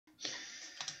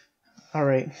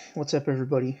Alright, what's up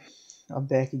everybody? I'm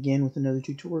back again with another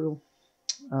tutorial.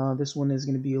 This one is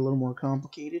going to be a little more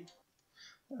complicated.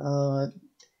 Uh,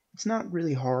 it's not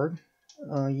really hard.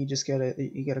 You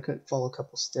gotta follow a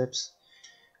couple steps.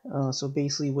 So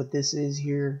basically what this is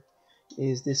here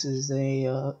is this is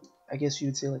a I guess you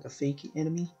would say like a fake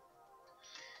enemy.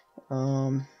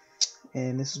 Um,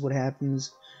 and this is what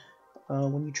happens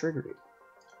when you trigger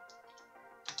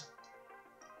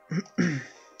it.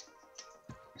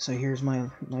 So here's my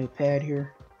pad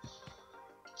here.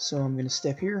 So I'm gonna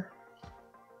step here,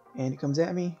 and it comes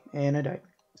at me, and I die.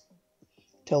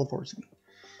 Teleports me.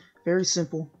 Very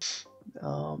simple.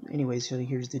 Anyways, so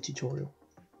here's the tutorial.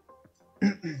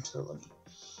 So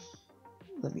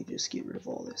let me just get rid of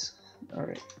all this. All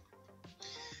right.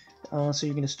 So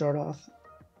you're gonna start off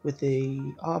with a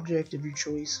object of your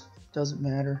choice. Doesn't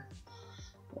matter.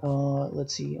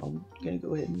 Let's see. I'm gonna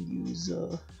go ahead and use.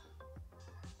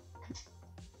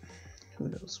 Who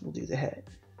knows? We'll do the hat.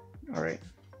 All right.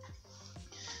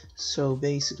 So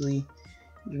basically,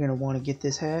 you're gonna want to get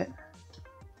this hat,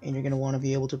 and you're gonna want to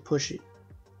be able to push it,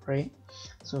 right?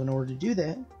 So in order to do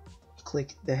that,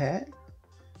 click the hat.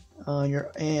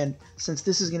 And since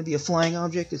this is going to be a flying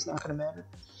object, it's not going to matter.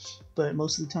 But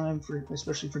most of the time,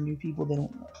 especially for new people, they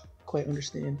don't quite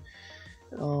understand.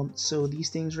 So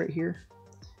these things right here,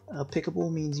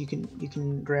 pickable means you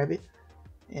can grab it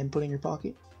and put it in your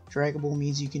pocket. Draggable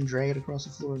means you can drag it across the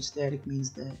floor, and static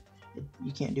means that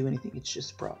you can't do anything. It's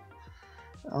just a prop.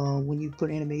 When you put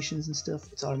animations and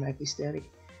stuff, it's automatically static.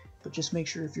 But just make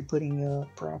sure if you're putting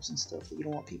props and stuff that you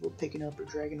don't want people picking up or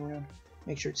dragging around,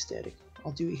 make sure it's static.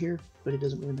 I'll do it here, but it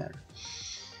doesn't really matter.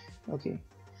 Okay,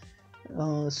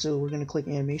 so we're going to click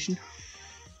animation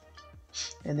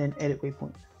and then edit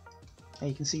waypoint. Now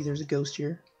you can see there's a ghost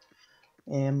here,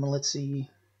 and let's see,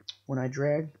 when I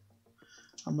drag,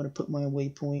 I'm going to put my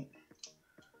waypoint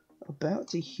about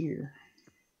to here,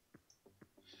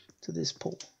 to this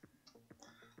pole.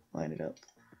 Line it up.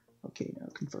 Okay, now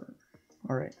confirm.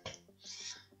 Alright,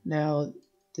 now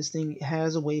this thing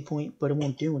has a waypoint, but it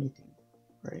won't do anything,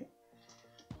 right?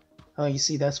 You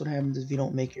see, that's what happens if you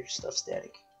don't make your stuff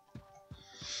static.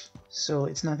 So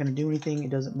it's not going to do anything. It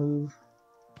doesn't move.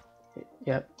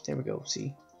 Yep, there we go.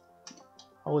 See,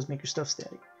 always make your stuff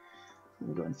static. Let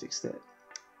me go ahead and fix that.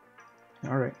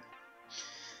 Alright,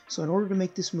 so in order to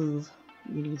make this move,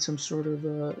 you need some sort of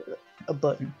a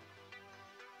button.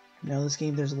 Now in this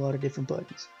game there's a lot of different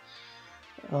buttons.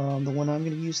 The one I'm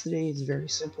going to use today is very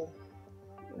simple.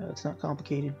 It's not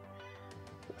complicated.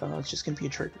 It's just going to be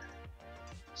a trigger.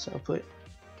 So I'll put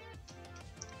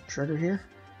trigger here,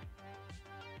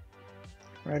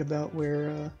 right about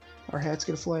where our hat's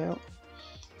going to fly out.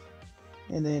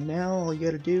 And then now all you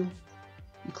got to do,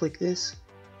 you click this.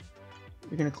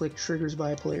 You're going to click triggers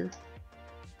by player.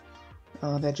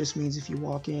 That just means if you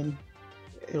walk in,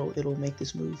 it'll make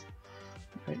this move,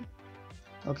 right?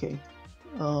 Okay.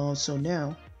 So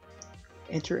now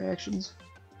enter actions.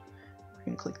 We're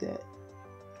going to click that.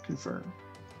 Confirm.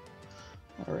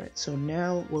 Alright, so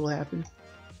now what will happen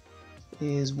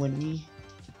is when we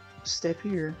step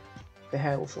here, the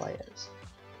hat will fly at us.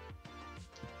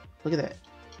 Look at that.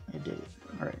 I did it.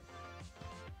 Alright.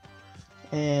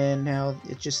 And now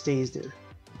it just stays there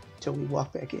until we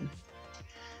walk back in.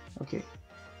 Okay.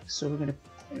 So we're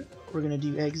gonna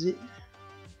do exit.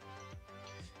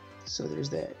 So there's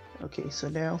that. Okay, so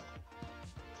now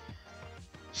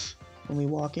when we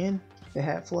walk in, the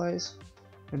hat flies.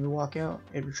 When we walk out,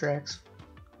 it retracts.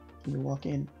 When we walk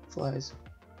in, flies,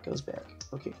 goes back.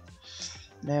 Okay.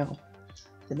 Now,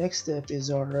 the next step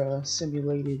is our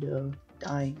simulated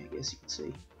dying, I guess you could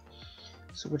say.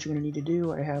 So what you're going to need to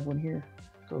do, I have one here.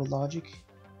 Go to Logic,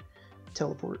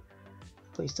 Teleport.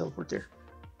 Place teleport there.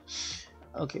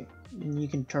 Okay, and you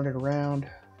can turn it around.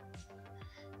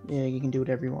 Yeah, you can do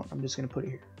whatever you want. I'm just going to put it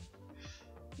here.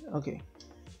 Okay.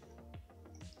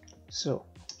 So,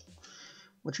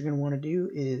 what you're going to want to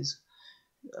do is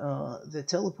the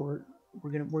teleport,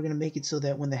 we're gonna make it so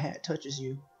that when the hat touches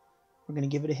you, we're gonna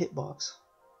give it a hitbox.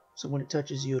 So when it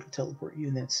touches you, it'll teleport you,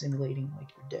 and that's simulating like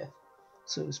your death,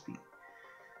 so to speak.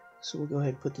 So we'll go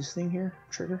ahead and put this thing here,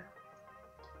 trigger.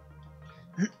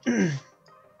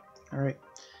 Alright,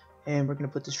 and we're gonna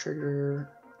put this trigger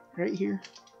right here,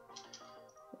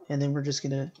 and then we're just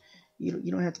gonna, you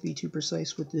don't have to be too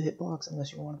precise with the hitbox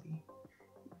unless you want to be.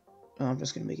 I'm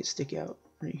just gonna make it stick out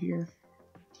right here.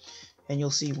 And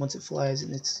you'll see once it flies,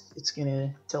 and it's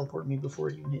gonna teleport me before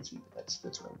it even hits me. But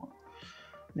that's what I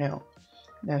want.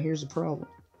 Now here's the problem.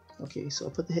 Okay, so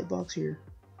I'll put the hitbox here.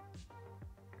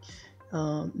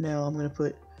 Now I'm gonna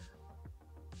put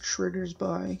triggers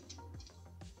by.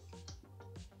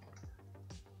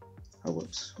 Oh,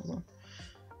 whoops, hold on.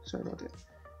 Sorry about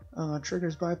that.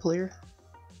 Triggers by player,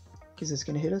 because it's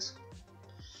going to hit us.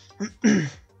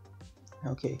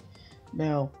 Okay,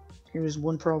 now here's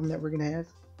one problem that we're going to have.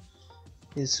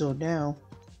 Is so now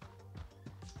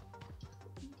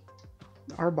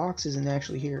our box isn't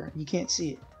actually here. You can't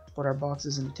see it, but our box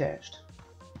isn't attached.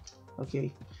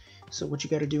 Okay, so what you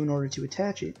got to do in order to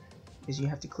attach it is you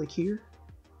have to click here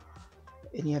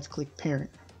and you have to click parent.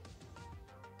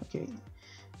 Okay,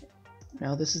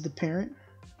 now this is the parent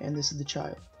and this is the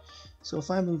child. So if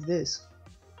I move this,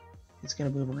 it's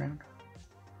going to move around.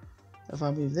 If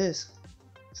I move this,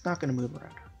 it's not going to move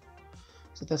around.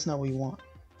 So that's not what you want.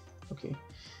 Okay,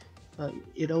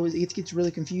 it gets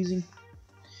really confusing,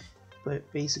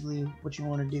 but basically what you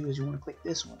want to do is you want to click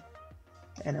this one,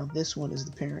 and now this one is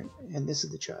the parent and this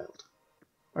is the child,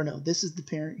 or no, this is the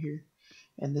parent here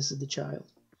and this is the child.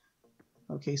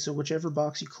 Okay, so whichever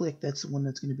box you click, that's the one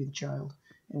that's going to be the child,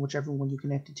 and whichever one you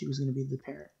connect it to is going to be the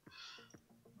parent.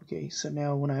 Okay, so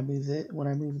now when I move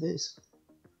this,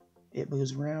 it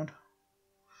moves around,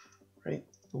 right?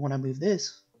 But when I move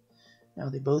this, now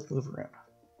they both move around.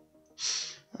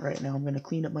 Alright, now I'm going to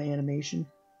clean up my animation.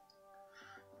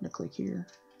 I'm going to click here.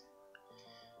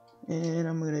 And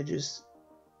I'm going to just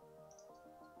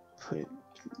put it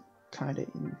kind of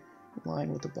in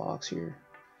line with the box here.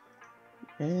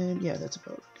 And yeah, that's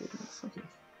about good enough. Okay.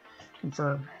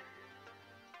 Confirm.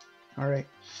 Alright.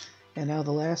 And now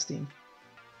the last thing.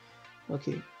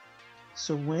 Okay.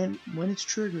 So when it's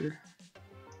triggered,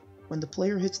 when the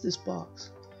player hits this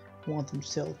box, I want them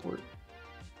to teleport.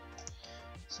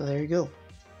 So there you go.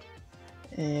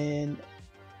 And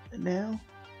now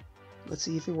let's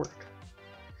see if it worked.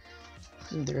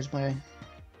 And there's my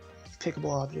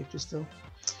pickable object just still.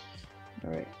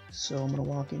 Alright, so I'm gonna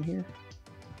walk in here.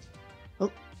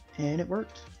 Oh, and it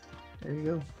worked. There you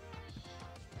go.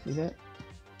 See that?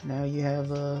 Now you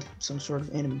have some sort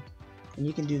of enemy. And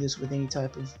you can do this with any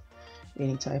type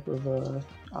of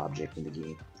object in the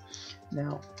game.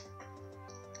 Now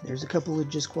there's a couple of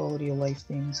just quality of life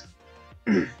things.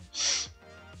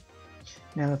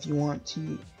 Now if you want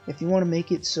to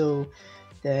make it so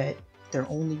that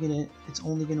it's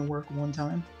only gonna work one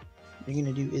time, you're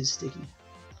gonna do is sticky.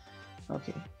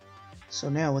 Okay, so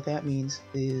now what that means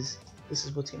is this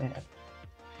is what's gonna happen.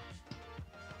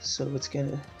 So it's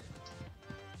gonna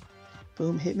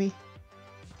boom, hit me,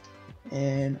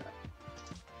 and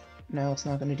now it's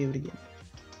not gonna do it again.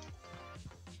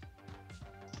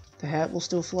 The hat will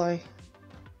still fly,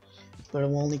 but it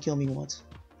will only kill me once.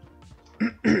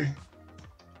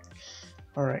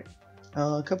 Alright,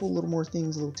 a couple little more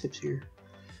things, little tips here.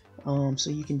 So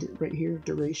you can do right here,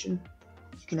 duration.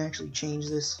 You can actually change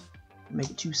this, make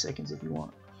it 2 seconds if you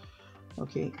want.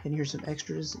 Okay, and here's some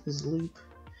extras. This is loop,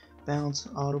 bounce,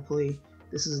 autoplay.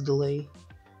 This is delay,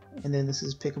 and then this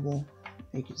is pickable.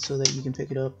 Make it so that you can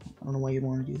pick it up. I don't know why you'd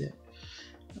want to do that.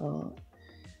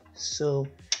 So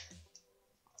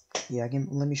yeah, again,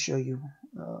 let me show you.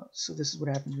 So this is what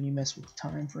happens when you mess with the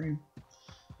time frame.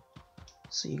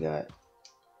 So you got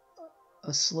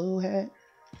a slow hat,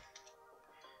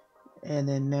 and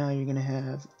then now you're gonna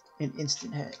have an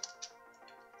instant hat.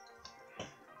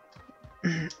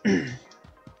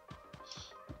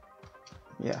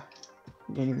 Yeah,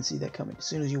 you didn't even see that coming. As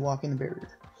soon as you walk in the barrier,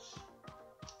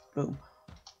 boom,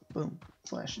 boom,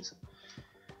 flashes.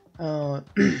 And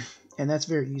that's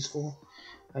very useful.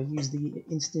 I use the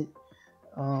instant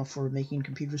for making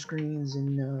computer screens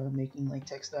and making like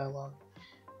text dialogue,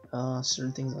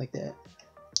 certain things like that.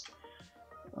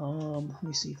 Let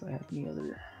me see if I have any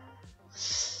other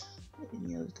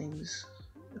things.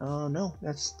 No,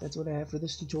 that's what I have for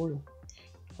this tutorial.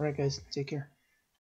 Alright guys, take care.